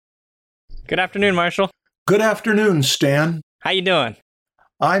Good afternoon, Marshall. Good afternoon, Stan. How you doing?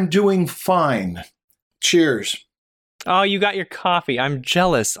 I'm doing fine. Cheers. Oh, you got your coffee. I'm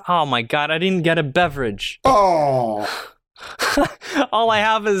jealous. Oh my God, I didn't get a beverage. Oh. All I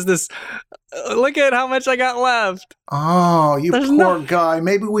have is this. Look at how much I got left. Oh, you poor guy.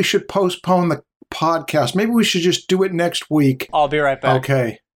 Maybe we should postpone the podcast. Maybe we should just do it next week. I'll be right back.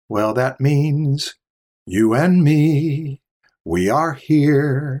 Okay. Well, that means you and me, we are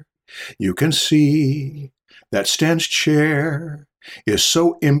here. You can see that Stan's chair is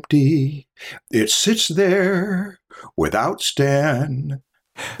so empty. It sits there without Stan.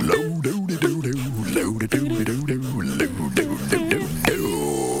 It's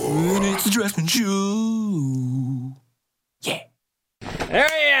the Dressman Show. Yeah. There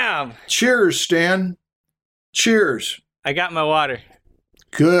I am. Cheers, Stan. Cheers. I got my water.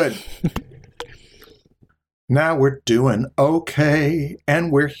 Good. Now we're doing okay,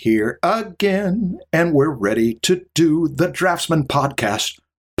 and we're here again, and we're ready to do the Draftsman Podcast.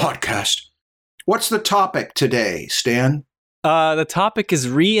 What's the topic today, Stan? The topic is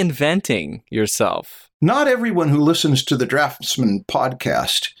reinventing yourself. Not everyone who listens to the Draftsman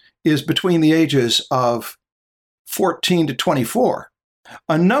Podcast is between the ages of 14 to 24.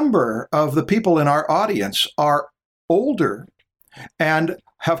 A number of the people in our audience are older and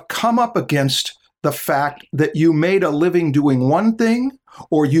have come up against the fact that you made a living doing one thing,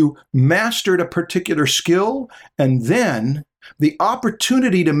 or you mastered a particular skill, and then the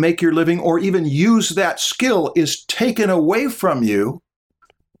opportunity to make your living or even use that skill is taken away from you,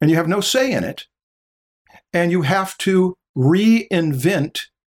 and you have no say in it. And you have to reinvent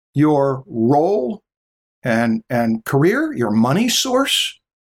your role and career, your money source.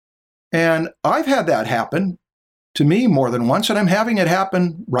 And I've had that happen to me more than once, and I'm having it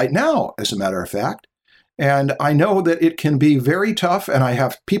happen right now, as a matter of fact. And I know that it can be very tough, and I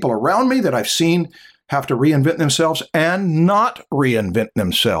have people around me that I've seen have to reinvent themselves and not reinvent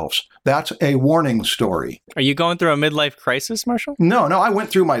themselves. That's a warning story. Are you going through a midlife crisis, Marshall? No, I went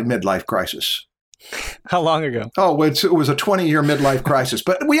through my midlife crisis. How long ago? Oh, it was a 20-year midlife crisis.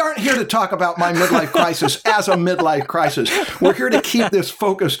 But we aren't here to talk about my midlife crisis as a midlife crisis. We're here to keep this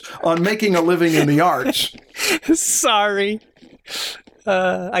focused on making a living in the arts. Sorry.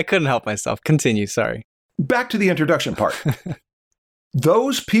 I couldn't help myself. Continue, sorry. Back to the introduction part.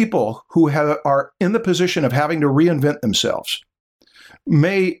 Those people who are in the position of having to reinvent themselves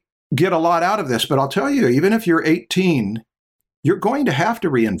may get a lot out of this, but I'll tell you, even if you're 18, you're going to have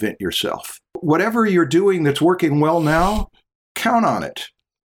to reinvent yourself. Whatever you're doing that's working well now, count on it.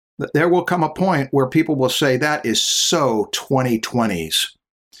 There will come a point where people will say, that is so 2020s.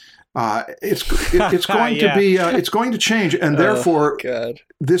 It's going Yeah. to be, it's going to change. And therefore,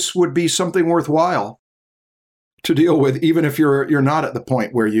 this would be something worthwhile to deal with, even if you're not at the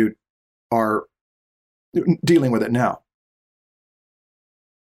point where you are dealing with it now.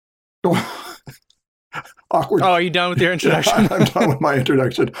 Awkward. Oh, are you done with your introduction? I'm done with my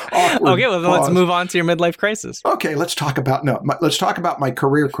introduction. Awkward. Okay, well, then let's move on to your midlife crisis. Okay, let's talk about my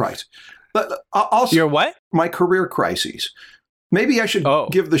career crisis. Your what? My career crises. Maybe I should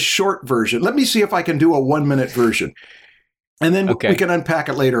give the short version. Let me see if I can do a 1-minute version. And then we can unpack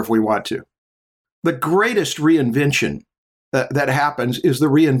it later if we want to. The greatest reinvention that happens is the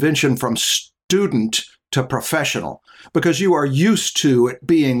reinvention from student to professional, because you are used to it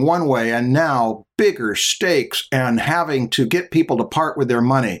being one way and now bigger stakes and having to get people to part with their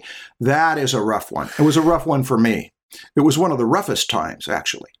money. That is a rough one. It was a rough one for me. It was one of the roughest times,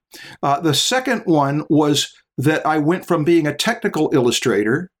 actually. The second one was that I went from being a technical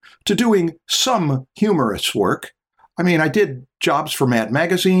illustrator to doing some humorous work. I mean, I did jobs for Mad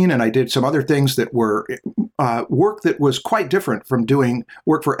Magazine, and I did some other things that were work that was quite different from doing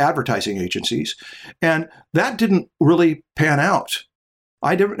work for advertising agencies. And that didn't really pan out.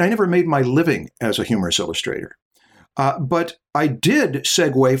 I never made my living as a humorous illustrator. But I did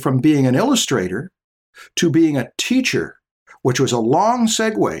segue from being an illustrator to being a teacher, which was a long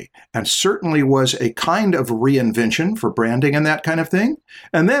segue and certainly was a kind of reinvention for branding and that kind of thing.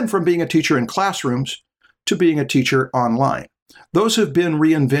 And then from being a teacher in classrooms to being a teacher online. Those have been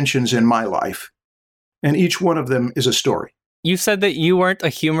reinventions in my life, and each one of them is a story. You said that you weren't a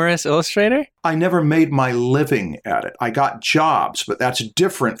humorous illustrator? I never made my living at it. I got jobs, but that's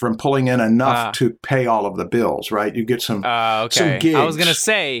different from pulling in enough to pay all of the bills, right? You get some gigs. I was going to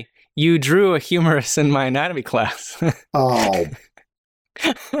say, you drew a humorous in my anatomy class. Oh.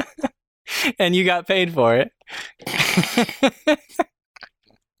 And you got paid for it.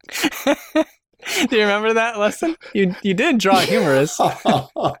 Do you remember that lesson? You did draw humorous.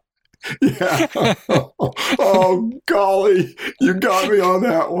 Yeah. Oh, golly. You got me on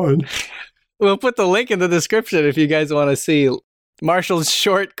that one. We'll put the link in the description if you guys want to see Marshall's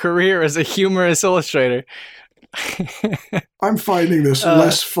short career as a humorous illustrator. I'm finding this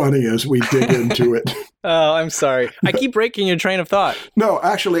less funny as we dig into it. Oh, I'm sorry. I keep breaking your train of thought. No,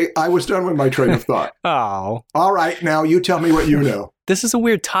 actually, I was done with my train of thought. Oh. All right, now you tell me what you know. This is a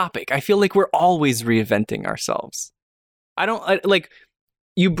weird topic. I feel like we're always reinventing ourselves.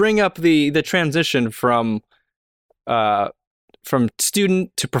 You bring up the transition from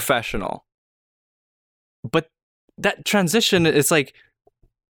student to professional. But that transition is like,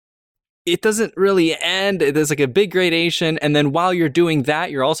 it doesn't really end. There's like a big gradation, and then while you're doing that,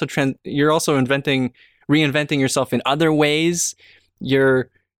 you're also reinventing yourself in other ways.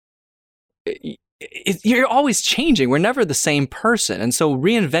 You're always changing. We're never the same person, and so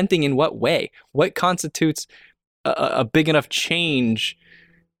reinventing in what way? What constitutes a big enough change?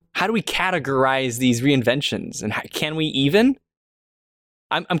 How do we categorize these reinventions, and can we even?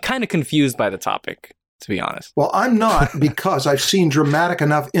 I'm kind of confused by the topic, to be honest. Well, I'm not, because I've seen dramatic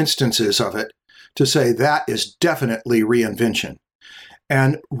enough instances of it to say that is definitely reinvention.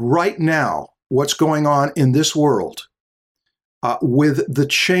 And right now, what's going on in this world with the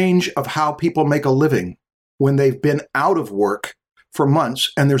change of how people make a living when they've been out of work for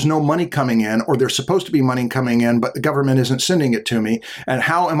months and there's no money coming in, or there's supposed to be money coming in, but the government isn't sending it to me. And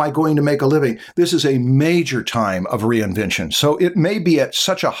how am I going to make a living? This is a major time of reinvention. So it may be at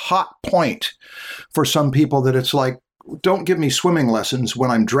such a hot point for some people that it's like, don't give me swimming lessons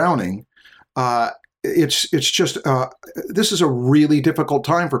when I'm drowning. It's just, this is a really difficult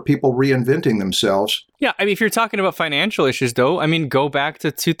time for people reinventing themselves. Yeah, I mean, if you're talking about financial issues, though, I mean, go back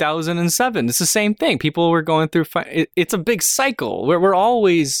to 2007. It's the same thing. People were going through, it's a big cycle. We're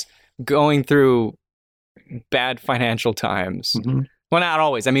always going through bad financial times. Mm-hmm. Well, not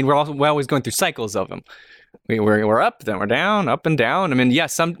always. I mean, we're always going through cycles of them. We're up, then we're down, up and down. I mean,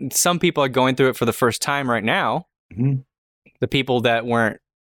 yes, some people are going through it for the first time right now. Mm-hmm. The people that weren't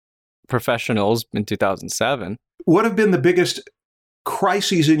professionals in 2007. What have been the biggest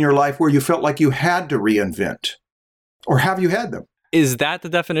crises in your life where you felt like you had to reinvent? Or have you had them? Is that the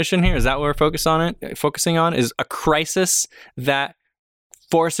definition here? Is that what we're focusing on? Is a crisis that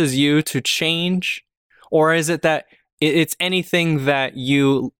forces you to change? Or is it that it's anything that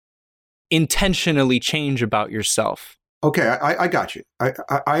you intentionally change about yourself? Okay, I got you.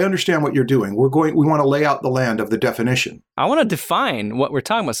 I understand what you're doing. We want to lay out the land of the definition. I want to define what we're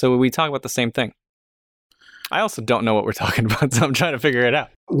talking about so we talk about the same thing. I also don't know what we're talking about, so I'm trying to figure it out.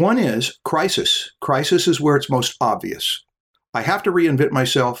 One is crisis. Crisis is where it's most obvious. I have to reinvent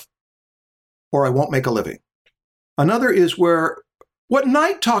myself or I won't make a living. Another is where what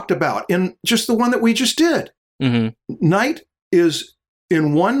Knight talked about in just the one that we just did. Mm-hmm. Knight is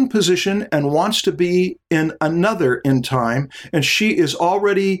in one position and wants to be in another in time. And she is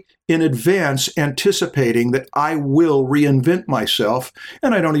already in advance anticipating that I will reinvent myself.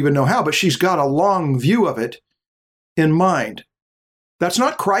 And I don't even know how, but she's got a long view of it in mind. That's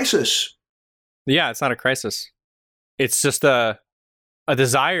not crisis. Yeah, it's not a crisis. It's just a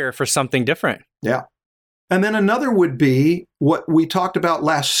desire for something different. Yeah. And then another would be what we talked about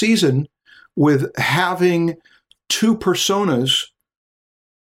last season with having two personas.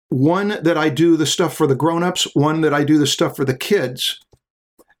 One that I do the stuff for the grown-ups, one that I do the stuff for the kids,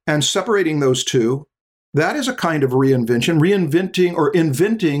 and separating those two, that is a kind of reinventing or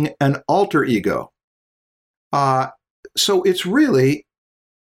inventing an alter ego. So it's really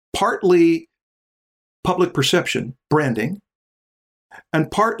partly public perception, branding,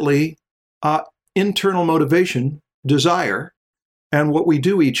 and partly internal motivation, desire, and what we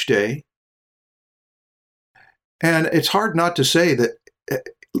do each day. And it's hard not to say that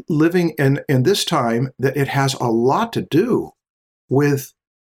living in this time, that it has a lot to do with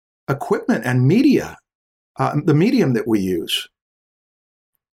equipment and media, the medium that we use.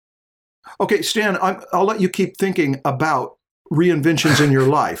 Okay, Stan, I'll let you keep thinking about reinventions in your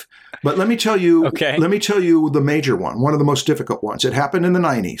life, but let me tell you, Let me tell you the major one of the most difficult ones. It happened in the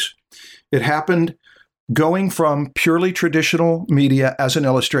 90s. It happened going from purely traditional media as an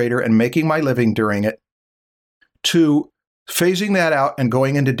illustrator and making my living during it to phasing that out and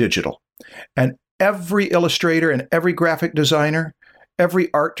going into digital. And every illustrator and every graphic designer,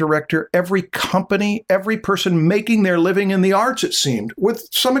 every art director, every company, every person making their living in the arts, it seemed, with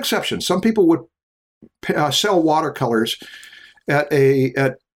some exceptions. Some people would sell watercolors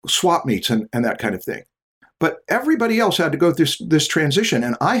at swap meets and that kind of thing. But everybody else had to go through this transition.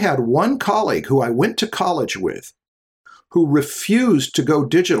 And I had one colleague who I went to college with who refused to go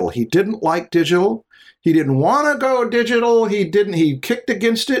digital. He didn't like digital. He didn't want to go digital. He kicked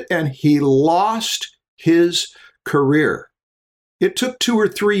against it, and he lost his career. It took 2 or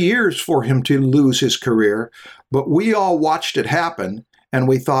 3 years for him to lose his career, but we all watched it happen, and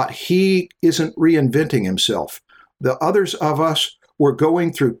we thought he isn't reinventing himself. The others of us were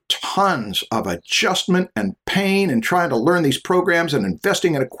going through tons of adjustment and pain and trying to learn these programs and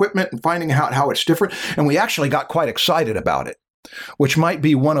investing in equipment and finding out how it's different. And we actually got quite excited about it, which might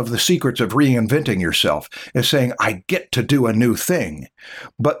be one of the secrets of reinventing yourself, is saying, I get to do a new thing.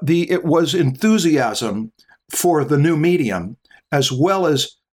 But it was enthusiasm for the new medium, as well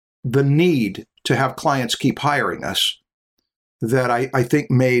as the need to have clients keep hiring us, that I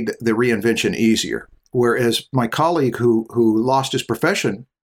think made the reinvention easier. Whereas my colleague who lost his profession,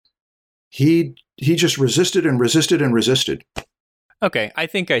 he just resisted and resisted and resisted. Okay, I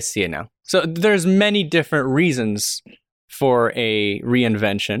think I see it now. So there's many different reasons for a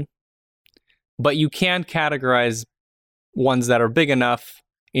reinvention, but you can categorize ones that are big enough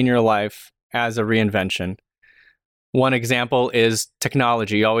in your life as a reinvention. One example is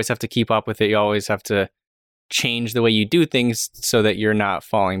technology. You always have to keep up with it. You always have to change the way you do things so that you're not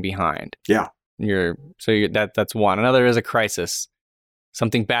falling behind. Yeah. That's one. Another is a crisis.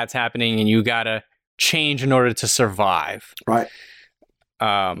 Something bad's happening and you gotta change in order to survive. Right.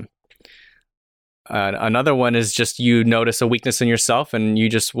 Another one is just you notice a weakness in yourself and you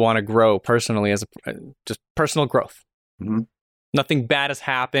just want to grow personally as just personal growth. Mm-hmm. Nothing bad has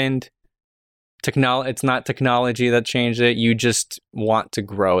happened. It's not technology that changed it. You just want to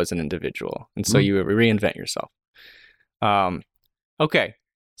grow as an individual, and so you reinvent yourself. Okay,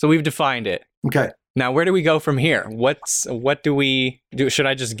 so we've defined it. Okay. Now, where do we go from here? What do we do? Should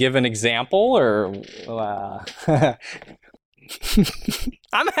I just give an example, or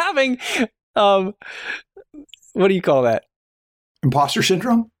I'm having what do you call that? Imposter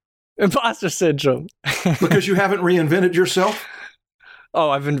syndrome? Imposter syndrome. Because you haven't reinvented yourself? Oh,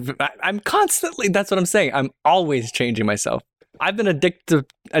 I'm constantly, that's what I'm saying. I'm always changing myself. I've been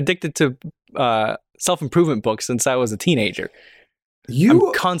addicted to self-improvement books since I was a teenager.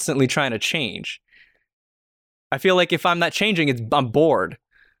 I'm constantly trying to change. I feel like if I'm not changing, I'm bored.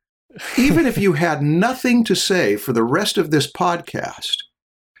 Even if you had nothing to say for the rest of this podcast,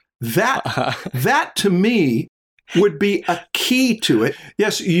 that to me would be a key to it.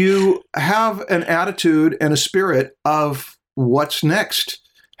 Yes, you have an attitude and a spirit of what's next.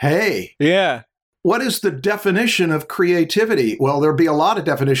 Hey. Yeah. What is the definition of creativity? Well, there'll be a lot of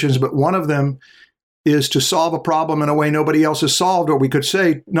definitions, but one of them is to solve a problem in a way nobody else has solved, or we could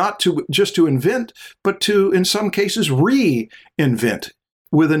say not to just to invent, but to, in some cases, reinvent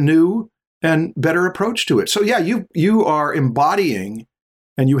with a new and better approach to it. So yeah, you are embodying,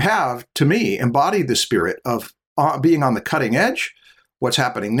 and you have, to me, embodied the spirit of being on the cutting edge. What's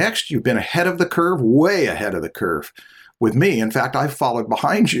happening next? You've been ahead of the curve, way ahead of the curve with me. In fact, I've followed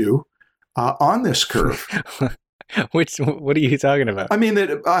behind you on this curve. What are you talking about? I mean,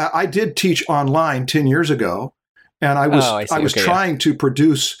 that I did teach online 10 years ago, and I was trying to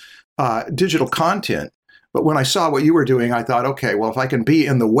produce digital content. But when I saw what you were doing, I thought, okay, well, if I can be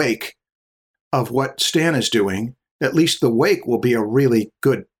in the wake of what Stan is doing, at least the wake will be a really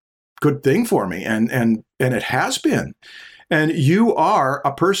good thing for me. And it has been. And you are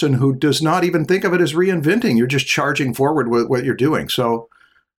a person who does not even think of it as reinventing. You're just charging forward with what you're doing. So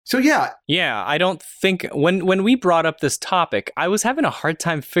yeah. Yeah, I don't think when we brought up this topic, I was having a hard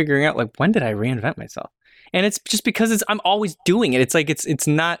time figuring out, like, when did I reinvent myself? And it's just because I'm always doing it. It's like it's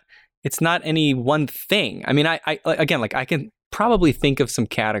not any one thing. I mean, I can probably think of some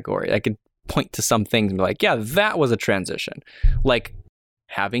category. I could point to some things and be like, yeah, that was a transition. Like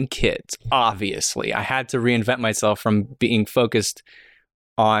having kids, obviously. I had to reinvent myself from being focused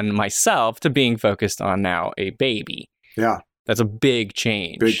on myself to being focused on now a baby. Yeah. That's a big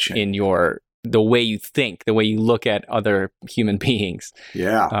change in the way you think, the way you look at other human beings.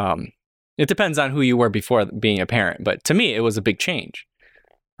 Yeah. It depends on who you were before being a parent, but to me, it was a big change.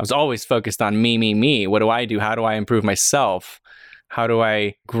 I was always focused on me. What do I do? How do I improve myself? How do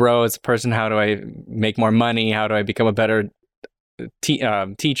I grow as a person? How do I make more money? How do I become a better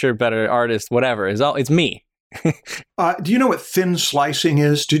teacher, better artist, whatever? It's me. Do you know what thin slicing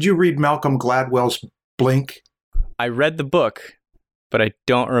is? Did you read Malcolm Gladwell's Blink? I read the book, but I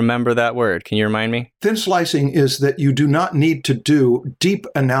don't remember that word. Can you remind me? Thin slicing is that you do not need to do deep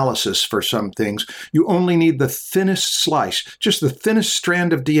analysis for some things. You only need the thinnest slice, just the thinnest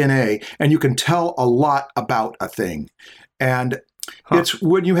strand of DNA, and you can tell a lot about a thing. And it's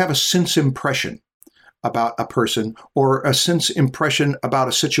when you have a sense impression about a person or a sense impression about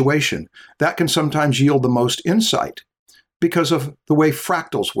a situation, that can sometimes yield the most insight because of the way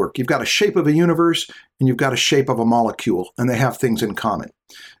fractals work. You've got a shape of a universe and you've got a shape of a molecule, and they have things in common.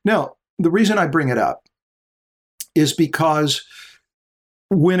 Now, the reason I bring it up is because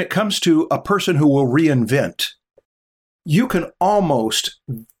when it comes to a person who will reinvent, you can almost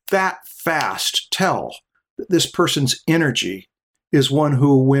that fast tell that this person's energy is one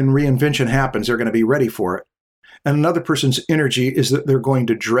who, when reinvention happens, they're going to be ready for it. And another person's energy is that they're going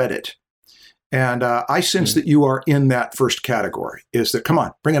to dread it. And I sense that you are in that first category, is that, come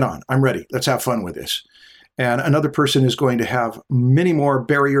on, bring it on. I'm ready. Let's have fun with this. And another person is going to have many more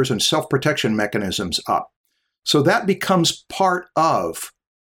barriers and self-protection mechanisms up. So that becomes part of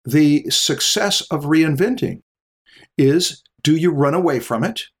the success of reinventing is, do you run away from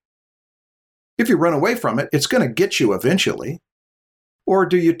it? If you run away from it, it's going to get you eventually. Or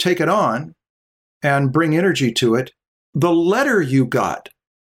do you take it on and bring energy to it? The letter you got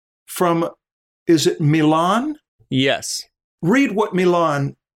from, is it Milan? Yes. Read what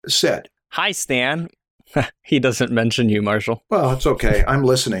Milan said. Hi, Stan. He doesn't mention you, Marshall. Well, it's okay. I'm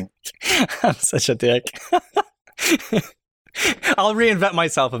listening. I'm such a dick. I'll reinvent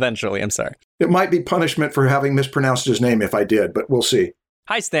myself eventually. I'm sorry. It might be punishment for having mispronounced his name if I did, but we'll see.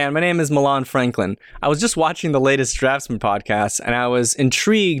 Hi, Stan. My name is Milan Franklin. I was just watching the latest Draftsman podcast, and I was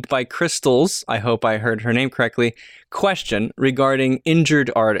intrigued by Crystal's, I hope I heard her name correctly, question regarding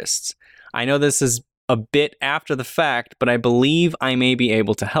injured artists. I know this is a bit after the fact, but I believe I may be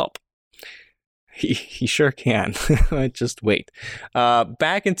able to help. He sure can. Just wait.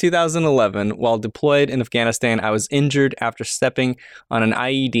 Back in 2011, while deployed in Afghanistan, I was injured after stepping on an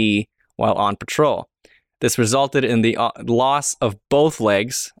IED while on patrol. This resulted in the loss of both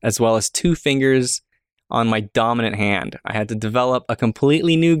legs, as well as 2 fingers on my dominant hand. I had to develop a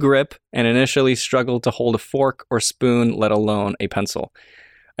completely new grip and initially struggled to hold a fork or spoon, let alone a pencil.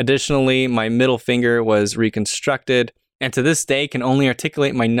 Additionally, my middle finger was reconstructed, and to this day can only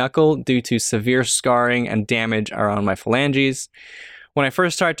articulate my knuckle due to severe scarring and damage around my phalanges. When I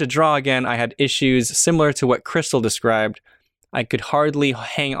first started to draw again, I had issues similar to what Crystal described. I could hardly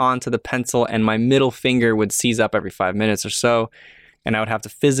hang on to the pencil, and my middle finger would seize up every 5 minutes or so, and I would have to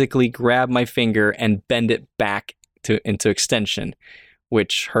physically grab my finger and bend it back into extension,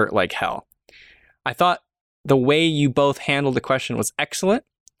 which hurt like hell. I thought the way you both handled the question was excellent,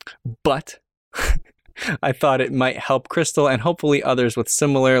 but I thought it might help Crystal and hopefully others with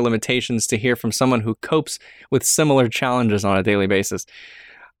similar limitations to hear from someone who copes with similar challenges on a daily basis.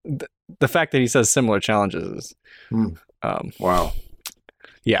 The fact that he says similar challenges is... wow.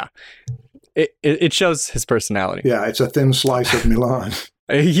 Yeah. It shows his personality. Yeah, it's a thin slice of Milan.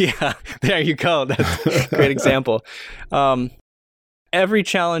 Yeah, there you go. That's a great example. Every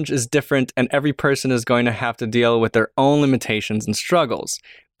challenge is different, and every person is going to have to deal with their own limitations and struggles.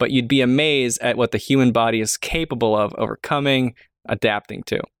 But you'd be amazed at what the human body is capable of overcoming, adapting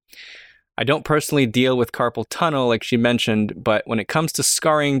to. I don't personally deal with carpal tunnel like she mentioned, but when it comes to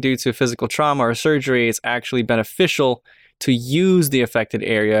scarring due to physical trauma or surgery, it's actually beneficial to use the affected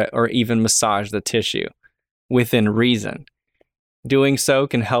area or even massage the tissue within reason. Doing so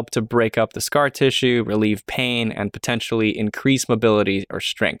can help to break up the scar tissue, relieve pain, and potentially increase mobility or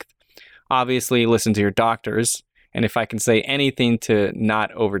strength. Obviously, listen to your doctors, and if I can say anything, to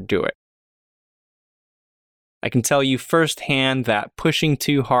not overdo it. I can tell you firsthand that pushing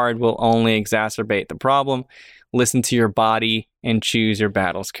too hard will only exacerbate the problem. Listen to your body and choose your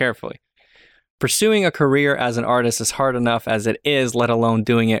battles carefully. Pursuing a career as an artist is hard enough as it is, let alone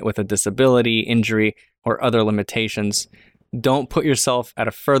doing it with a disability, injury, or other limitations. Don't put yourself at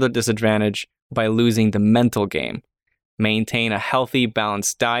a further disadvantage by losing the mental game. Maintain a healthy,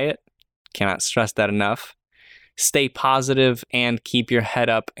 balanced diet. Cannot stress that enough. Stay positive and keep your head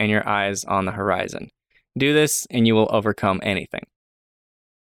up and your eyes on the horizon. Do this and you will overcome anything.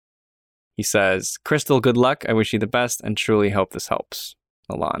 He says, Crystal, good luck. I wish you the best and truly hope this helps.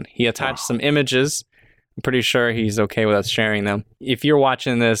 Milan. He attached some images. I'm pretty sure he's okay with us sharing them. If you're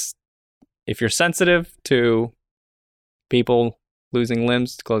watching this, if you're sensitive to people losing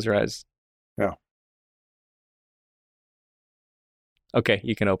limbs, close your eyes. Yeah. Okay,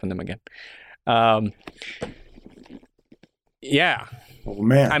 you can open them again. Yeah. Oh,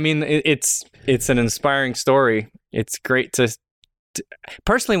 man. I mean, it's an inspiring story. It's great to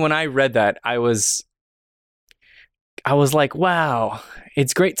personally, when I read that, I was like, wow,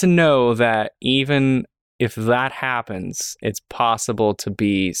 it's great to know that even if that happens, it's possible to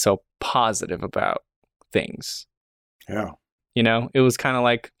be so positive about things. Yeah. You know, it was kind of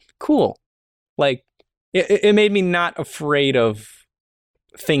like, cool. Like, it made me not afraid of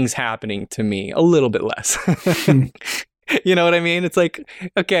things happening to me a little bit less. You know what I mean? It's like,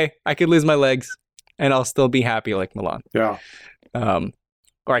 okay, I could lose my legs and I'll still be happy like Milan. Yeah.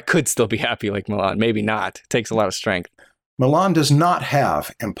 Or I could still be happy like Milan. Maybe not. It takes a lot of strength. Milan does not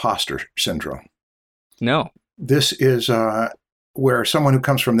have imposter syndrome. No. This is where someone who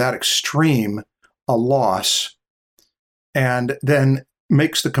comes from that extreme, a loss, and then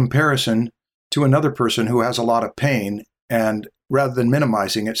makes the comparison to another person who has a lot of pain, and rather than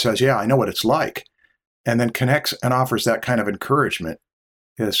minimizing it, says, yeah, I know what it's like, and then connects and offers that kind of encouragement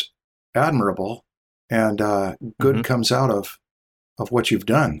is admirable, and good comes out of what you've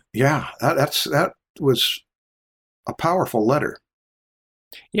done. Yeah, that was a powerful letter.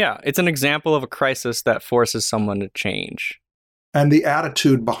 Yeah, it's an example of a crisis that forces someone to change. And the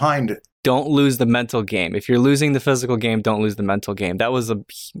attitude behind it. Don't lose the mental game. If you're losing the physical game, don't lose the mental game.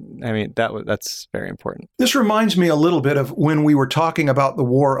 That's very important. This reminds me a little bit of when we were talking about the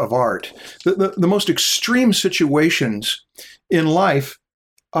war of art. The most extreme situations in life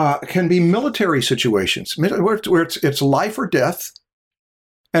can be military situations, where it's life or death,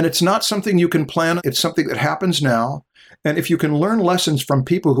 and it's not something you can plan. It's something that happens now. And if you can learn lessons from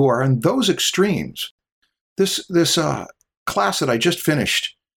people who are in those extremes, this class that I just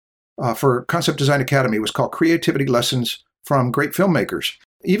finished for Concept Design Academy was called Creativity Lessons from Great Filmmakers.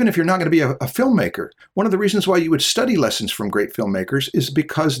 Even if you're not going to be a filmmaker, one of the reasons why you would study lessons from great filmmakers is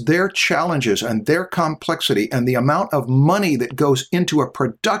because their challenges and their complexity and the amount of money that goes into a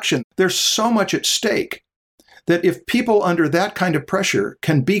production, there's so much at stake that if people under that kind of pressure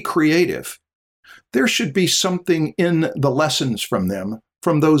can be creative, there should be something in the lessons from them,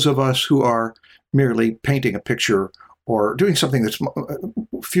 from those of us who are merely painting a picture or doing something that's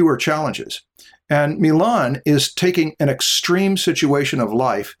fewer challenges. And Milan is taking an extreme situation of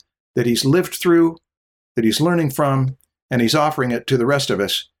life that he's lived through, that he's learning from, and he's offering it to the rest of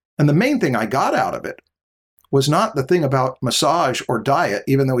us. And the main thing I got out of it was not the thing about massage or diet,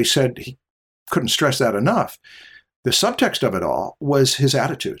 even though he said he couldn't stress that enough. The subtext of it all was his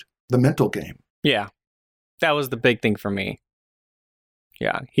attitude, the mental game. Yeah, that was the big thing for me.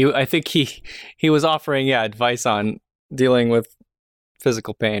 Yeah, I think he was offering advice on dealing with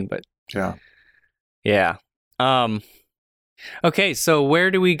physical pain, but yeah. Okay, so where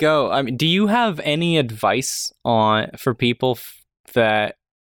do we go? I mean, do you have any advice for people that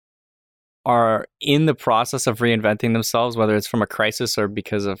are in the process of reinventing themselves, whether it's from a crisis or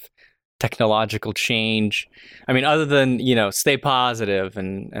because of technological change? I mean, other than, stay positive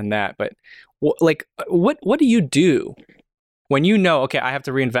and that, but what do you do when okay, I have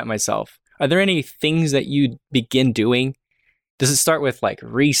to reinvent myself? Are there any things that you begin doing? Does it start with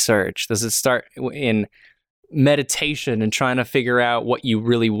research? Does it start in meditation and trying to figure out what you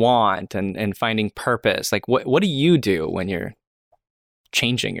really want and finding purpose? What do you do when you're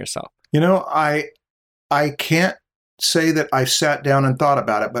changing yourself? I can't say that I've sat down and thought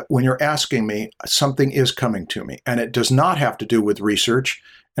about it, but when you're asking me, something is coming to me, and it does not have to do with research,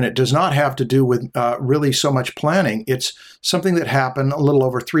 and it does not have to do with really so much planning. It's something that happened a little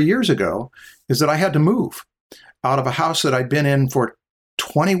over 3 years ago, is that I had to move out of a house that I'd been in for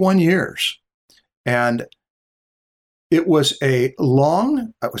 21 years. And it was it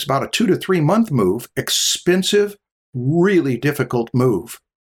was about a 2 to 3 month move, expensive, really difficult move.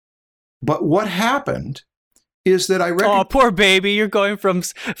 But what happened is that oh, poor baby, you're going from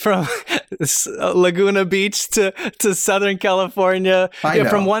Laguna Beach to Southern California. I know.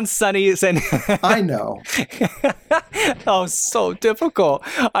 From one sunny I know. Oh, so difficult.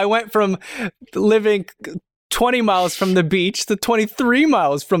 I went from living 20 miles from the beach to 23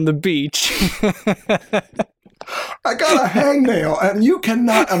 miles from the beach. I got a hangnail, and you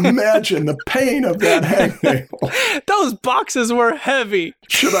cannot imagine the pain of that hangnail. Those boxes were heavy.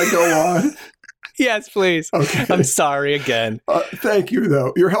 Should I go on? Yes, please. Okay. I'm sorry again. Thank you,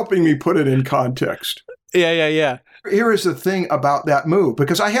 though. You're helping me put it in context. Yeah. Here is the thing about that move,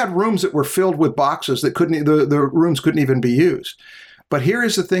 because I had rooms that were filled with boxes that the rooms couldn't even be used. But here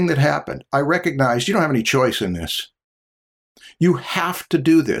is the thing that happened. I recognized you don't have any choice in this. You have to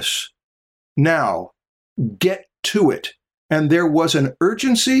do this. Now, get to it. And there was an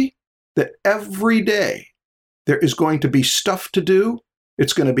urgency that every day there is going to be stuff to do.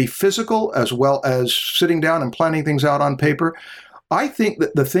 It's going to be physical as well as sitting down and planning things out on paper. I think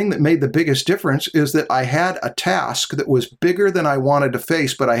that the thing that made the biggest difference is that I had a task that was bigger than I wanted to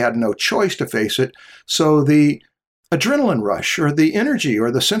face, but I had no choice to face it. So the adrenaline rush or the energy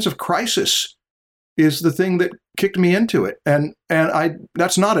or the sense of crisis is the thing that kicked me into it. And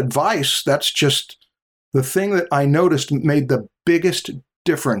that's not advice. That's just the thing that I noticed made the biggest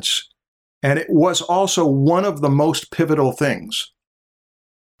difference. And it was also one of the most pivotal things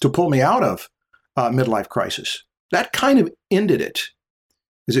to pull me out of midlife crisis. That kind of ended it.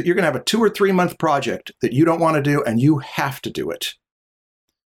 Is that you're going to have a 2 or 3 month project that you don't want to do, and you have to do it.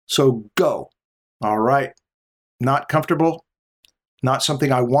 So go. All right. Not comfortable. Not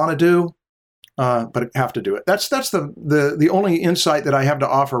something I want to do. but I have to do it. That's the only insight that I have to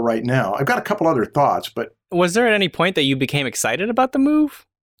offer right now. I've got a couple other thoughts, but was there at any point that you became excited about the move?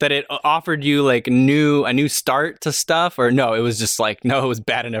 That it offered you like a new start to stuff, or no? It was just like, no, it was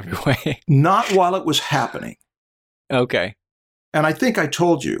bad in every way. Not while it was happening. Okay. And I think I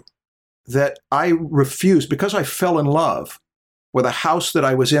told you that I refused because I fell in love with a house that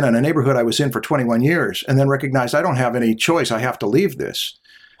I was in and a neighborhood I was in for 21 years, and then recognized I don't have any choice. I have to leave this.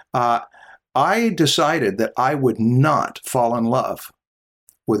 I decided that I would not fall in love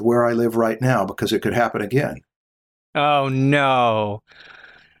with where I live right now because it could happen again. Oh, no.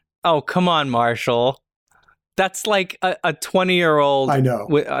 Oh, come on, Marshall. That's like a 20-year-old I know.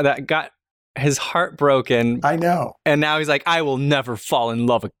 That got his heart broken. I know. And now he's like, I will never fall in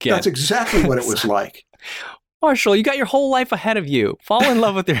love again. That's exactly what it was like. Marshall, you got your whole life ahead of you. Fall in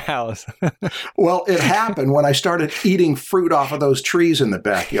love with your house. Well, it happened when I started eating fruit off of those trees in the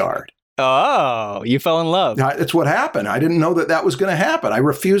backyard. Oh, you fell in love. It's what happened. I didn't know that was going to happen. I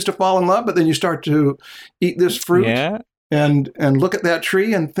refused to fall in love, but then you start to eat this fruit and look at that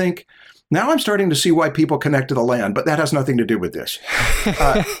tree and think, now I'm starting to see why people connect to the land, but that has nothing to do with this.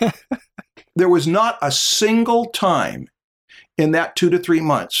 There was not a single time in that 2 to 3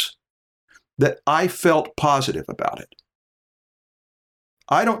 months that I felt positive about it.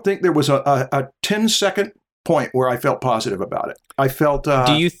 I don't think there was a 10-second point where I felt positive about it. I felt...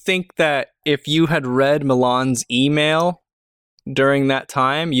 Do you think that if you had read Milan's email during that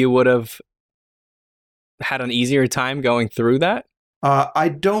time, you would have had an easier time going through that? I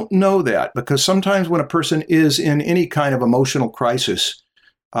don't know that, because sometimes when a person is in any kind of emotional crisis,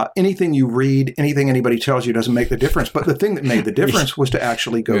 anything you read, anything anybody tells you doesn't make the difference. But the thing that made the difference was to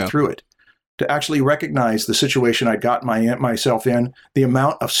actually go through it, to actually recognize the situation I got myself in, the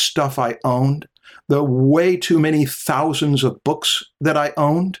amount of stuff I owned, the way too many thousands of books that I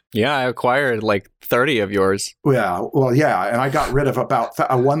owned. Yeah, I acquired like 30 of yours. Yeah, well, yeah, and I got rid of about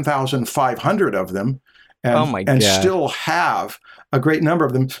 1,500 of them, and still have a great number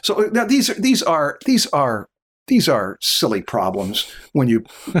of them. So now these are silly problems when you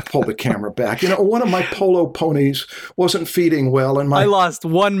pull the camera back. You know, one of my polo ponies wasn't feeding well, and I lost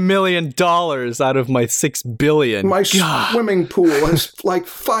 $1 million out of my $6 billion. My swimming pool is like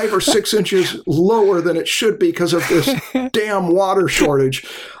 5 or 6 inches lower than it should be because of this damn water shortage.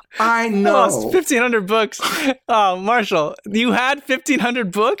 I know. I lost 1,500 books. Oh, Marshall, you had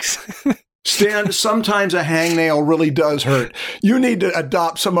 1,500 books? Stan, sometimes a hangnail really does hurt. You need to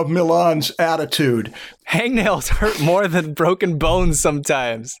adopt some of Milan's attitude. Hangnails hurt more than broken bones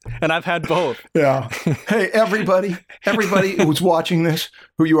sometimes, and I've had both. Yeah. Hey, everybody who's watching this,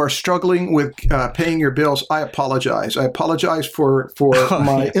 who you are struggling with paying your bills, I apologize. I apologize for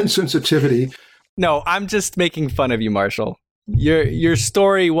my insensitivity. No, I'm just making fun of you, Marshall. Your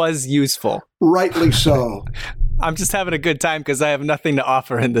story was useful. Rightly so. I'm just having a good time because I have nothing to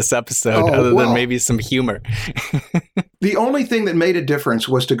offer in this episode other than maybe some humor. The only thing that made a difference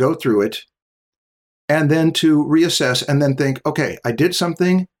was to go through it and then to reassess and then think, okay, I did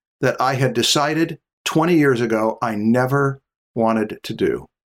something that I had decided 20 years ago I never wanted to do.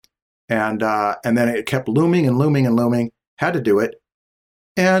 And then it kept looming and looming and looming, had to do it.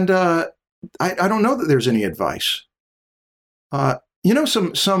 And I don't know that there's any advice.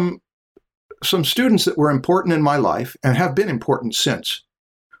 Some students that were important in my life and have been important since,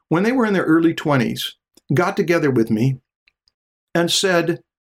 when they were in their early 20s, got together with me and said,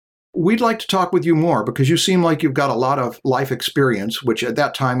 we'd like to talk with you more because you seem like you've got a lot of life experience, which at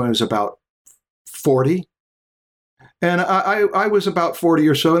that time I was about 40. And I was about 40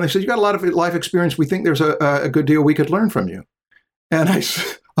 or so. And they said, you got a lot of life experience. We think there's a good deal we could learn from you. And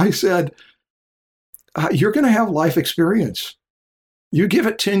I said, you're going to have life experience. You give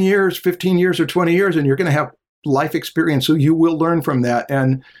it 10 years, 15 years, or 20 years, and you're going to have life experience. So you will learn from that.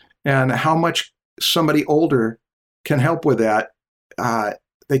 And how much somebody older can help with that,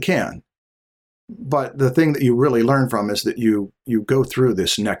 they can. But the thing that you really learn from is that you go through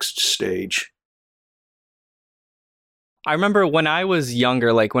this next stage. I remember when I was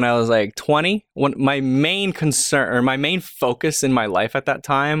younger, like when I was like 20, when my main concern or my main focus in my life at that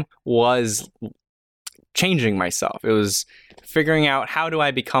time was changing myself. It was figuring out, how do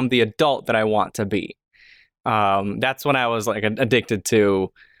I become the adult that I want to be? That's when I was like addicted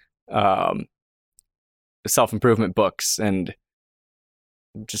to self-improvement books and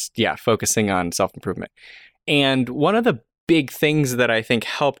just, focusing on self-improvement. And one of the big things that I think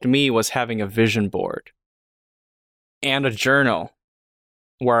helped me was having a vision board and a journal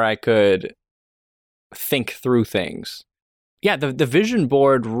where I could think through things. Yeah, the vision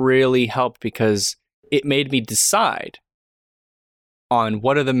board really helped because it made me decide on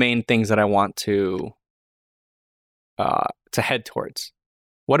what are the main things that I want to head towards.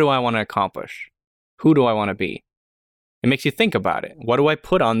 What do I want to accomplish? Who do I want to be? It makes you think about it. What do I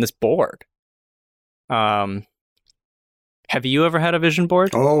put on this board? Have you ever had a vision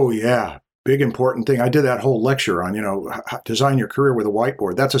board? Oh, yeah. Big important thing. I did that whole lecture on, design your career with a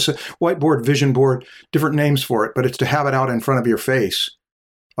whiteboard. That's a whiteboard, vision board, different names for it, but it's to have it out in front of your face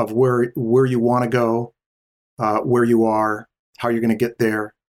of where you want to go, where you are, how you're going to get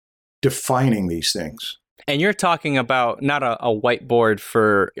there, defining these things. And you're talking about not a whiteboard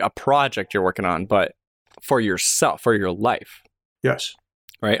for a project you're working on, but for yourself, for your life. Yes.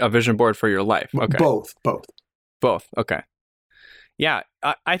 Right? A vision board for your life. Okay. Both. Okay. Yeah,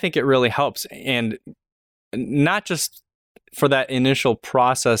 I think it really helps. And not just for that initial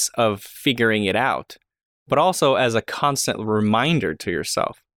process of figuring it out, but also as a constant reminder to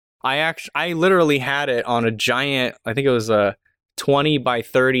yourself. I literally had it on a giant, I think it was a 20 by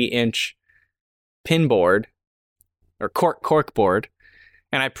 30 inch pin board or cork board,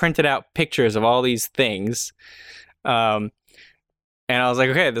 and I printed out pictures of all these things, and I was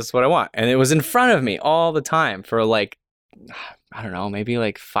like, okay, this is what I want, and it was in front of me all the time for like, I don't know, maybe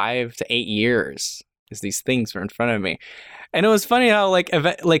like 5 to 8 years. As these things were in front of me, and it was funny how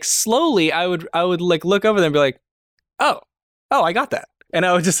like slowly I would like look over them and be like, oh, I got that, and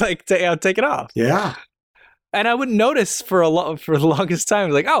I would just like I'd take it off. Yeah. And I wouldn't notice for the longest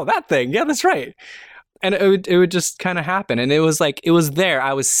time, like, oh, that thing, yeah, that's right. And it would just kind of happen. And it was like, it was there.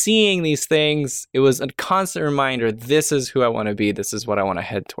 I was seeing these things. It was a constant reminder, this is who I want to be. This is what I want to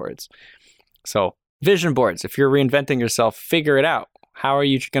head towards. So vision boards, if you're reinventing yourself, figure it out. How are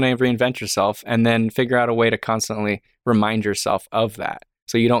you going to reinvent yourself? And then figure out a way to constantly remind yourself of that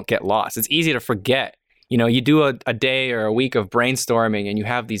so you don't get lost. It's easy to forget. You do a day or a week of brainstorming and you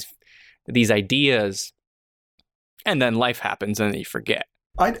have these ideas, and then life happens and you forget.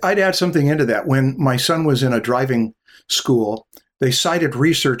 I'd add something into that. When my son was in a driving school, they cited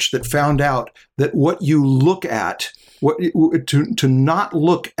research that found out that what you look at, to not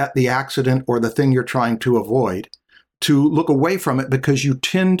look at the accident or the thing you're trying to avoid, to look away from it because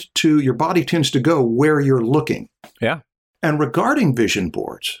your body tends to go where you're looking. Yeah. And regarding vision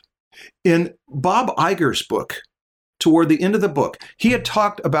boards, in Bob Iger's book, toward the end of the book, he had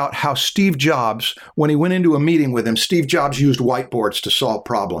talked about how Steve Jobs, when he went into a meeting with him, Steve Jobs used whiteboards to solve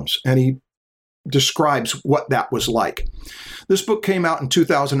problems. And he describes what that was like. This book came out in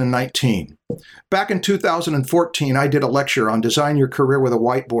 2019. Back in 2014, I did a lecture on design your career with a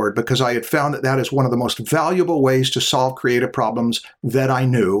whiteboard because I had found that is one of the most valuable ways to solve creative problems that I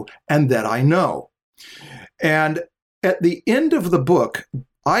knew and that I know. And at the end of the book,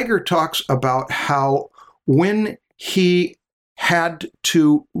 Iger talks about how when he had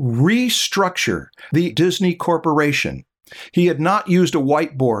to restructure the Disney Corporation, he had not used a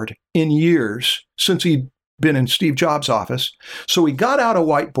whiteboard in years since he'd been in Steve Jobs' office. So he got out a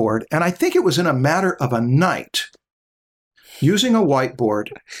whiteboard, and I think it was in a matter of a night, using a whiteboard,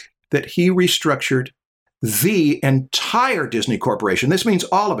 that he restructured the entire Disney Corporation. This means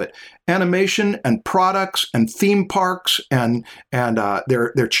all of it: animation and products and theme parks and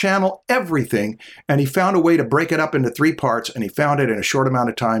their channel, everything. And he found a way to break it up into 3 parts, and he found it in a short amount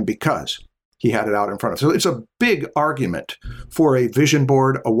of time because he had it out in front of him. So it's a big argument for a vision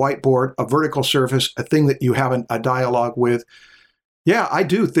board, a whiteboard, a vertical surface, a thing that you have a dialogue with. Yeah, I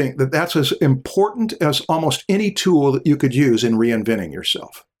do think that that's as important as almost any tool that you could use in reinventing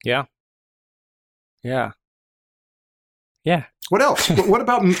yourself. Yeah. Yeah. Yeah. What else? What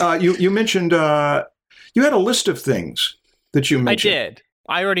about, you mentioned, you had a list of things that you mentioned. I did.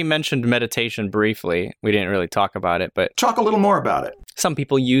 I already mentioned meditation briefly. We didn't really talk about it, but... Talk a little more about it. Some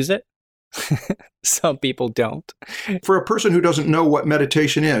people use it. Some people don't. For a person who doesn't know what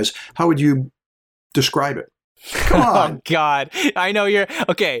meditation is, how would you describe it? Come on. Oh, God. I know you're...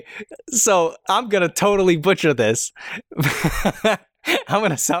 Okay, so I'm going to totally butcher this. I'm going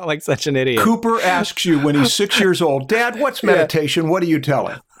to sound like such an idiot. Cooper asks you when he's 6 years old, Dad, what's meditation? Yeah. What do you tell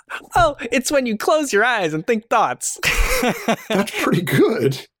him? Oh, it's when you close your eyes and think thoughts. That's pretty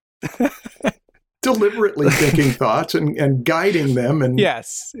good. Deliberately thinking thoughts and guiding them. And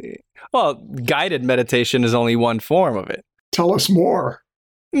yes. Well, guided meditation is only one form of it. Tell us more.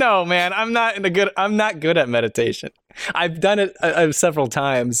 No, man, I'm not good at meditation. I've done it several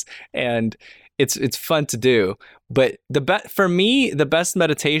times, and it's fun to do. But for me, the best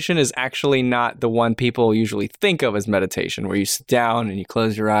meditation is actually not the one people usually think of as meditation, where you sit down and you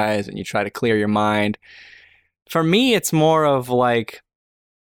close your eyes and you try to clear your mind. For me, it's more of like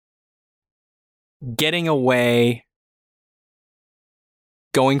getting away,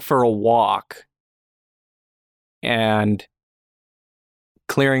 going for a walk, and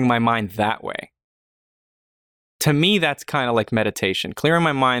clearing my mind that way. To me, that's kind of like meditation, clearing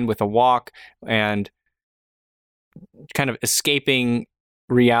my mind with a walk and kind of escaping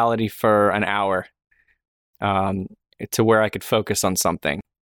reality for an hour, to where I could focus on something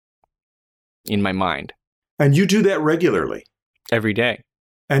in my mind. And you do that regularly? Every day.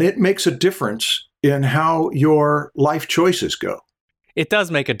 And it makes a difference in how your life choices go. It does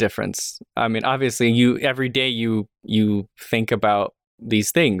make a difference. I mean, obviously, every day you think about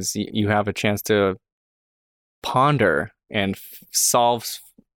these things. You have a chance to ponder and solve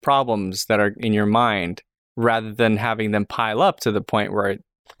problems that are in your mind, rather than having them pile up to the point where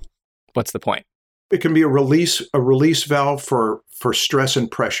what's the point? It can be a release valve for stress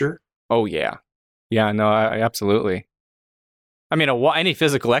and pressure. Oh yeah. Yeah, no, absolutely. I mean, any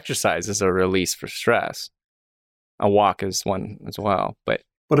physical exercise is a release for stress. A walk is one as well, but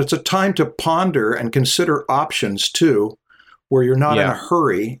it's a time to ponder and consider options too, where you're not in a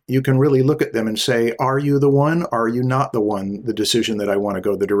hurry. You can really look at them and say, are you the one? Are you not the one? The decision that I want to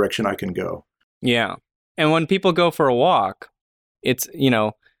go, the direction I can go. Yeah. And when people go for a walk, it's,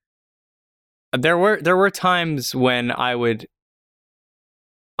 there were times when I would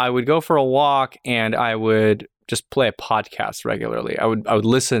go for a walk and I would just play a podcast regularly. I would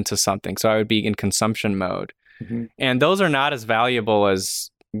listen to something, so I would be in consumption mode. Mm-hmm. And those are not as valuable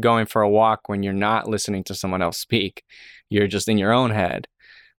as going for a walk when you're not listening to someone else speak. You're just in your own head.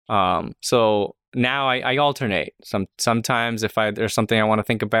 So now I alternate. Sometimes if there's something I want to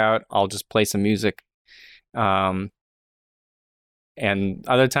think about, I'll just play some music. And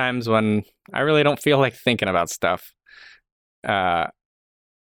other times when I really don't feel like thinking about stuff, or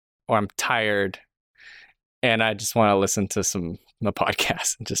I'm tired and I just want to listen to a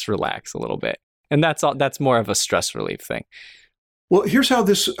podcast and just relax a little bit. And that's more of a stress relief thing. Well, here's how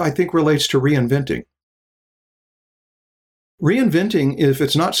this, I think, relates to reinventing. Reinventing, if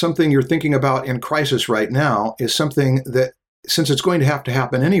it's not something you're thinking about in crisis right now, is something that, since it's going to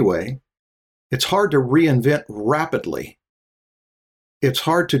happen anyway, it's hard to reinvent rapidly. It's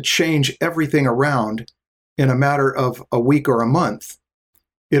hard to change everything around in a matter of a week or a month.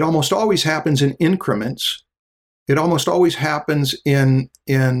 It almost always happens in increments. It almost always happens in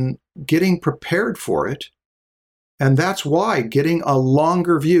getting prepared for it. And that's why getting a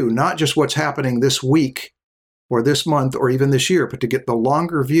longer view, not just what's happening this week or this month or even this year, but to get the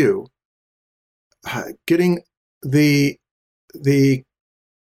longer view, getting the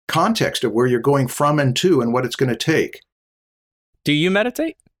context of where you're going from and to and what it's going to take. Do you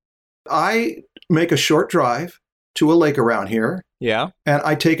meditate? I make a short drive to a lake around here. Yeah. And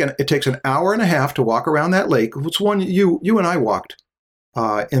it takes an hour and a half to walk around that lake. It's one you and I walked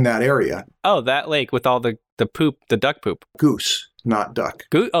in that area. Oh, that lake with all the poop, the duck poop. Goose, not duck.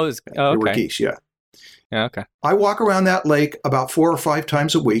 Goose? Okay. They were geese, yeah. Yeah, okay. I walk around that lake about 4 or 5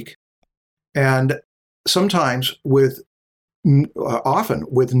 times a week, and sometimes often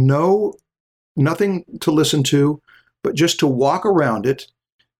with nothing to listen to, but just to walk around it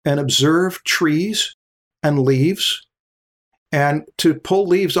and observe trees and leaves, and to pull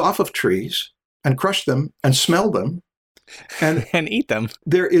leaves off of trees and crush them and smell them and eat them.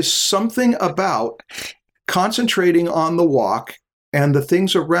 There is something about concentrating on the walk and the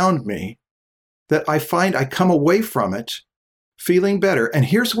things around me that I find I come away from it feeling better. And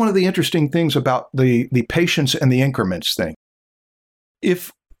here's one of the interesting things about the patience and the increments thing.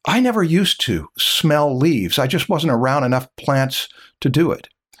 If I never used to smell leaves, I just wasn't around enough plants to do it.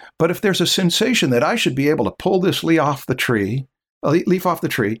 But if there's a sensation that I should be able to pull this leaf off the tree,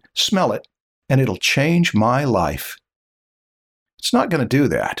 smell it, and it'll change my life. It's not going to do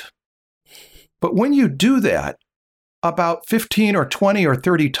that. But when you do that about 15 or 20 or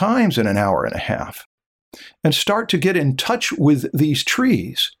 30 times in an hour and a half and start to get in touch with these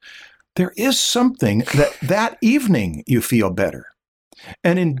trees, there is something that evening you feel better.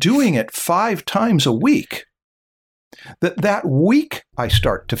 And in doing it 5 times a week, that week I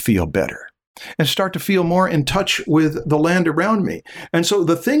start to feel better and start to feel more in touch with the land around me. And so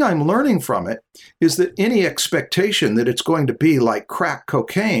the thing I'm learning from it is that any expectation that it's going to be like crack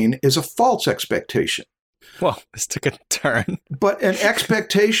cocaine is a false expectation. Well, this took a turn. But an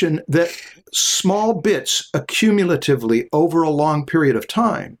expectation that small bits accumulatively over a long period of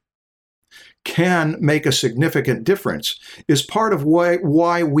time can make a significant difference is part of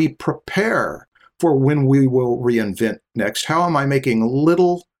why we prepare for when we will reinvent next. How am I making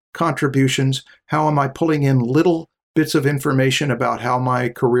little contributions? How am I pulling in little bits of information about how my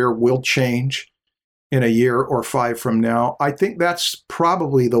career will change in a year or 5 from now? I think that's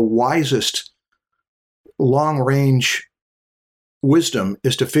probably the wisest long-range wisdom,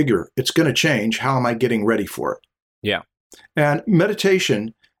 is to figure it's going to change. How am I getting ready for it? Yeah. And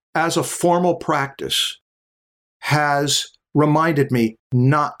meditation as a formal practice has reminded me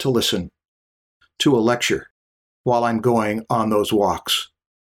not to listen to a lecture while I'm going on those walks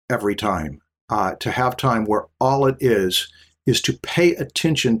every time. To have time where all it is to pay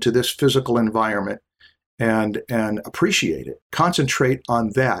attention to this physical environment and appreciate it. Concentrate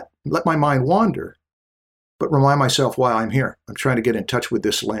on that. Let my mind wander, but remind myself why I'm here. I'm trying to get in touch with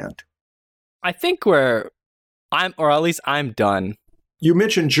this land. I think I'm done. You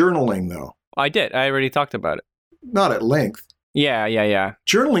mentioned journaling, though. I did. I already talked about it. Not at length. Yeah.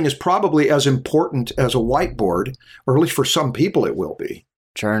 Journaling is probably as important as a whiteboard, or at least for some people it will be.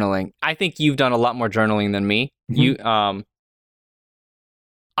 Journaling. I think you've done a lot more journaling than me. Mm-hmm.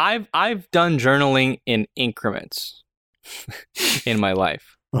 I've done journaling in increments in my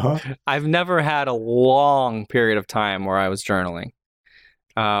life. Uh-huh. I've never had a long period of time where I was journaling.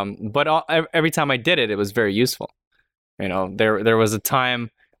 But every time I did it, it was very useful. You know, there was a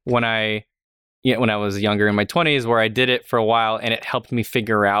time when I was younger in my 20s where I did it for a while, and it helped me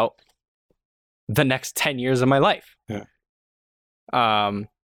figure out the next 10 years of my life. Yeah.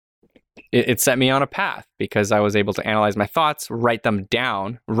 It set me on a path because I was able to analyze my thoughts, write them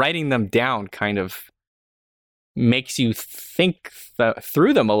down. Writing them down kind of makes you think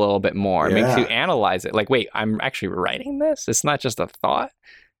through them a little bit more. It makes you analyze it. Like, wait, I'm actually writing this? It's not just a thought?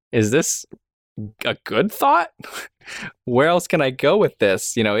 Is this a good thought? Where else can I go with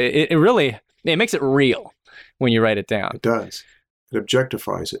this? You know, it really makes it real when you write it down. It does. It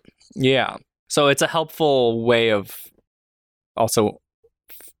objectifies it. Yeah. So it's a helpful way of also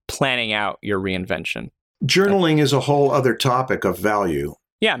planning out your reinvention. Journaling is a whole other topic of value.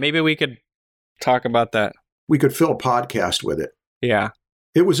 Yeah, maybe we could talk about that. We could fill a podcast with it. Yeah.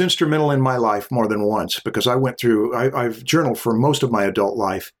 It was instrumental in my life more than once because I've journaled for most of my adult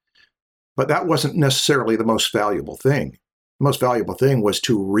life, but that wasn't necessarily the most valuable thing. The most valuable thing was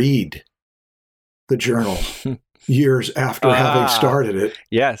to read the journal years after having started it.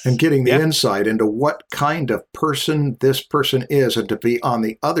 Yes. And getting the insight into what kind of person this person is, and to be on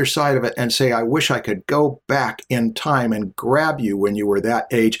the other side of it and say, I wish I could go back in time and grab you when you were that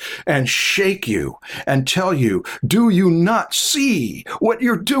age and shake you and tell you, do you not see what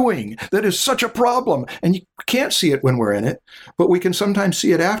you're doing? That is such a problem. And you can't see it when we're in it, but we can sometimes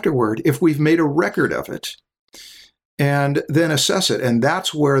see it afterward if we've made a record of it. And then assess it. And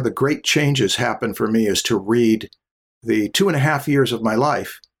that's where the great changes happen for me, is to read the 2.5 years of my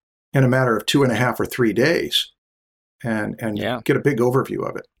life in a matter of 2.5 or 3 days and get a big overview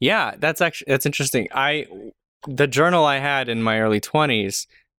of it. Yeah, that's interesting. The journal I had in my early 20s,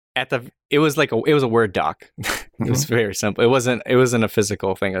 it was a Word doc. It was very simple. It wasn't a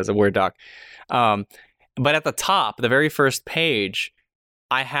physical thing. It was a Word doc. But at the top, the very first page,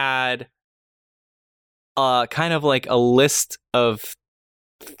 I had kind of like a list of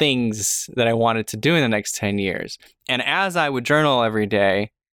things that I wanted to do in the next 10 years. And as I would journal every day,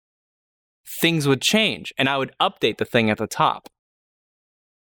 things would change, and I would update the thing at the top.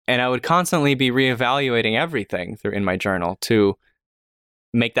 And I would constantly be reevaluating everything in my journal to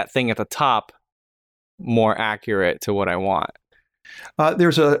make that thing at the top more accurate to what I want.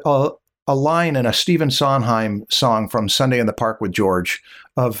 There's a line in a Stephen Sondheim song from Sunday in the Park with George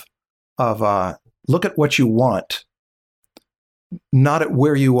of look at what you want, not at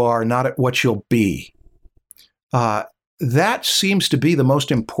where you are, not at what you'll be. That seems to be the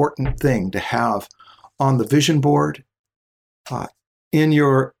most important thing to have on the vision board, in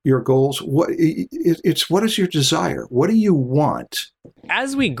your goals. What is your desire? What do you want?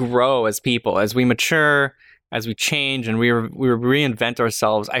 As we grow as people, as we mature, as we change and we reinvent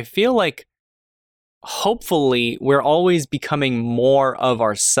ourselves, I feel like hopefully we're always becoming more of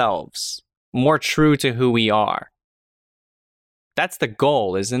ourselves, more true to who we are. That's the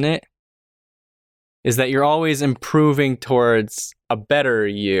goal, isn't it? Is that you're always improving towards a better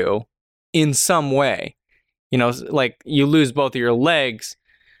you in some way. You know, like you lose both of your legs.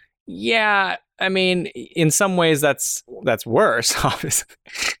 Yeah, I mean, in some ways that's worse, obviously.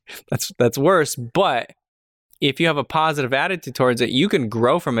 That's worse, but if you have a positive attitude towards it, you can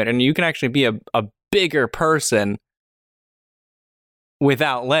grow from it, and you can actually be a bigger person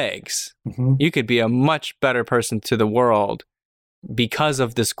without legs. Mm-hmm. You could be a much better person to the world because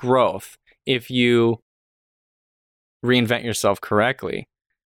of this growth if you reinvent yourself correctly.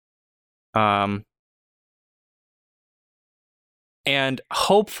 And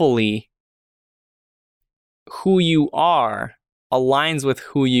hopefully who you are aligns with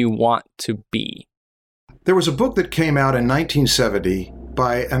who you want to be. There was a book that came out in 1970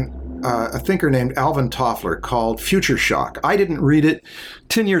 by an a thinker named Alvin Toffler called Future Shock. I didn't read it.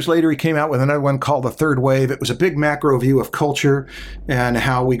 10 years later, he came out with another one called The Third Wave. It was a big macro view of culture and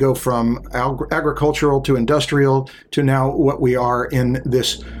how we go from agricultural to industrial to now what we are in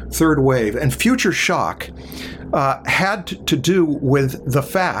this third wave. And Future Shock had to do with the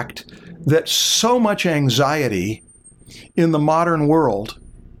fact that so much anxiety in the modern world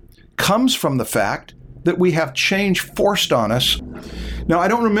comes from the fact that we have change forced on us. Now, I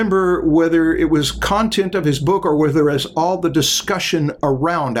don't remember whether it was content of his book or whether it was all the discussion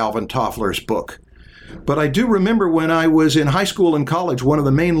around Alvin Toffler's book. But I do remember when I was in high school and college, one of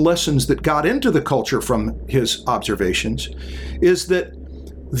the main lessons that got into the culture from his observations is that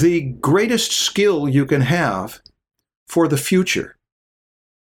the greatest skill you can have for the future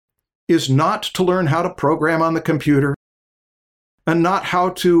is not to learn how to program on the computer, and not how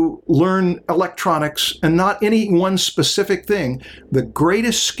to learn electronics, and not any one specific thing. The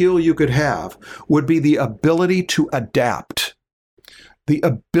greatest skill you could have would be the ability to adapt, the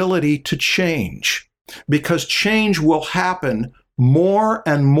ability to change, because change will happen more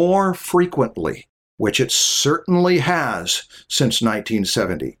and more frequently, which it certainly has since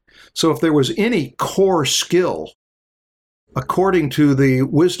 1970. So if there was any core skill, according to the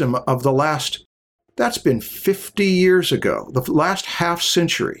wisdom of the last, that's been 50 years ago, the last half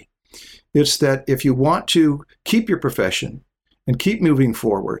century. It's that if you want to keep your profession and keep moving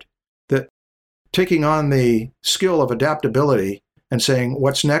forward, that taking on the skill of adaptability and saying,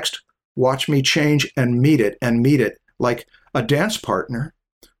 what's next? Watch me change and meet it like a dance partner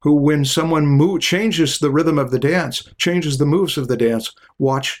who, when someone changes the rhythm of the dance, changes the moves of the dance,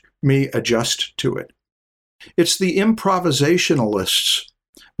 watch me adjust to it. It's the improvisationalist's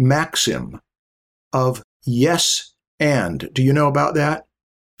maxim of yes and. Do you know about that?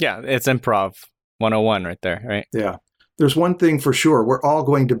 Yeah, it's improv 101 right there, right? Yeah. There's one thing for sure. We're all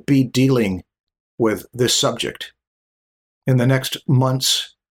going to be dealing with this subject in the next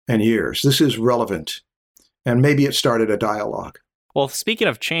months and years. This is relevant. And maybe it started a dialogue. Well, speaking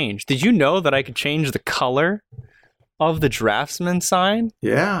of change, did you know that I could change the color of the Draftsman sign?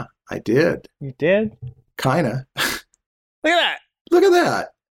 Yeah, I did. You did? Kinda. Look at that. Look at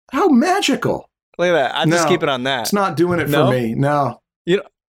that. How magical. Look at that. I'll just keep it on that. It's not doing it for me. No.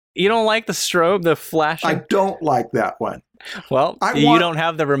 You don't like the strobe, the flashing? I don't like that one. Well, you don't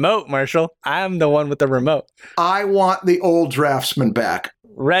have the remote, Marshall. I'm the one with the remote. I want the old Draftsman back.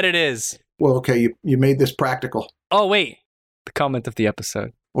 Red it is. Well, okay, you made this practical. Oh, wait. The comment of the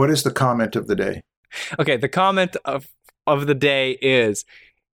episode. What is the comment of the day? Okay, the comment of the day is,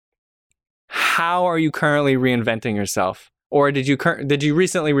 how are you currently reinventing yourself? Or did you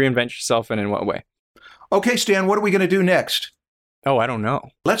recently reinvent yourself, and in what way? Okay, Stan, what are we going to do next? Oh, I don't know.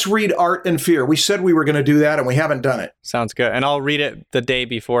 Let's read Art and Fear. We said we were going to do that, and we haven't done it. Sounds good. And I'll read it the day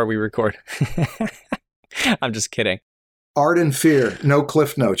before we record. I'm just kidding. Art and Fear, no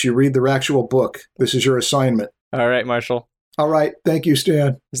cliff notes. You read the actual book. This is your assignment. All right, Marshall. All right. Thank you, Stan.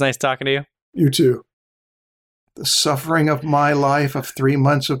 It was nice talking to you. You too. The suffering of my life of 3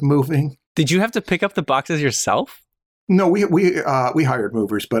 months of moving. Did you have to pick up the boxes yourself? No, we hired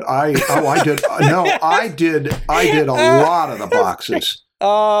movers, but I did. No, I did a lot of the boxes.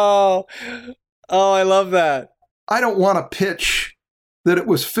 Oh, I love that. I don't want to pitch that it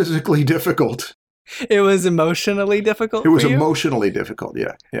was physically difficult. It was emotionally difficult. It was emotionally difficult.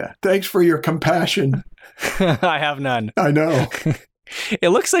 Yeah. Thanks for your compassion. I have none. I know. It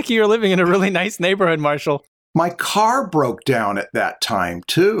looks like you're living in a really nice neighborhood, Marshall. My car broke down at that time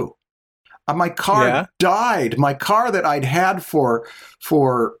too. My car died. My car that I'd had for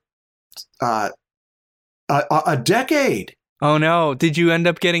a decade. Oh no! Did you end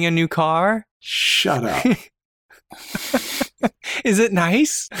up getting a new car? Shut up. Is it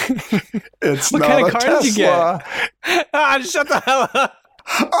nice? It's what not kind of a car Tesla. did you get? Shut the hell up!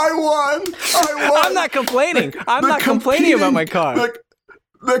 I won. I'm not complaining. I'm not complaining about my car.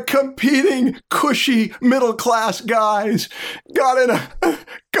 The competing cushy middle class guys got in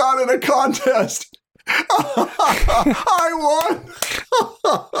a contest. I won.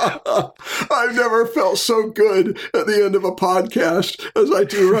 I've never felt so good at the end of a podcast as I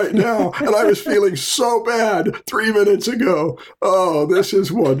do right now. And I was feeling so bad 3 minutes ago. Oh, this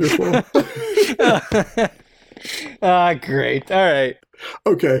is wonderful. Great. All right.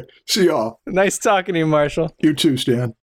 Okay. See y'all. Nice talking to you, Marshall. You too, Stan.